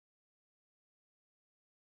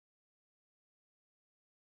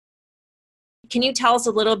can you tell us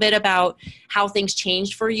a little bit about how things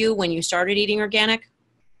changed for you when you started eating organic?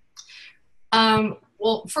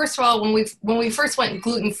 Well, first of all, when we first went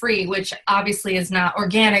gluten-free, which obviously is not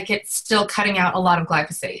organic, it's still cutting out a lot of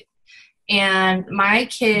glyphosate. And my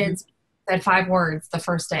kids said 5 words the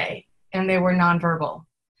first day, and they were nonverbal.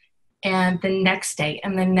 And the next day,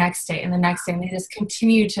 and the next day, and the next day, and they just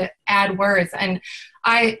continue to add words. And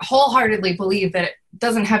I wholeheartly believe that it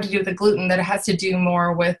doesn't have to do with the gluten, that it has to do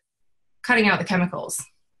more with cutting out the chemicals,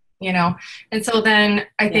 you know? And so then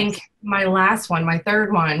I think my last one, my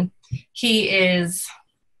third one, he is,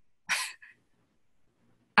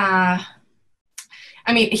 I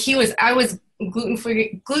was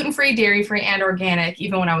gluten-free, dairy-free, and organic,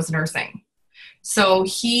 even when I was nursing. So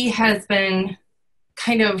he has been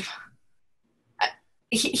kind of,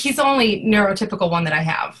 he's the only neurotypical one that I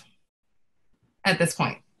have at this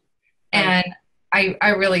point. And I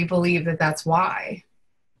really believe that that's why.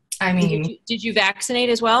 I mean, did you vaccinate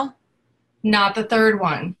as well? Not the third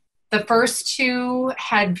one. The first 2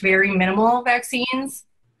 had very minimal vaccines.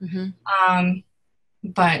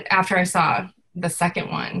 But after I saw the second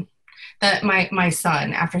one, that my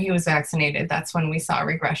son, after he was vaccinated, that's when we saw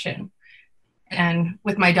regression. And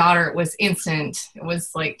with my daughter, it was instant. It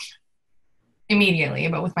was like immediately.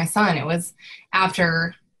 But with my son, it was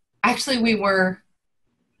after, actually we were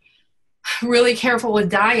really careful with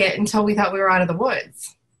diet until we thought we were out of the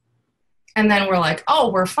woods. And then we're like, oh,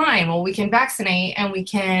 we're fine. Well, we can vaccinate and we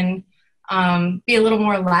can be a little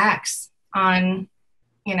more lax on,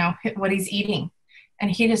 you know, what he's eating. And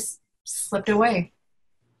he just slipped away.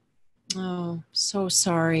 Oh, so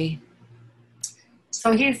sorry.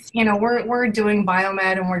 So he's, you know, we're doing biomed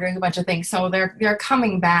and we're doing a bunch of things. So they're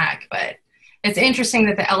coming back. But it's interesting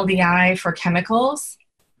that the LDI for chemicals,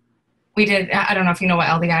 we did, I don't know if you know what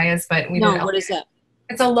LDI is, but we did. No, what is that?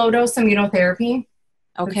 It's a low dose immunotherapy.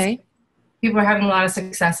 Okay. People are having a lot of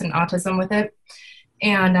success in autism with it.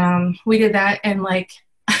 And we did that, and like,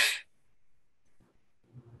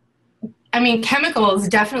 I mean, chemicals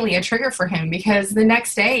definitely a trigger for him, because the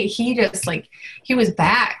next day he just like, he was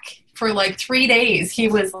back for like 3 days. He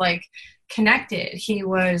was like connected. He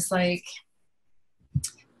was like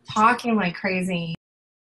talking like crazy.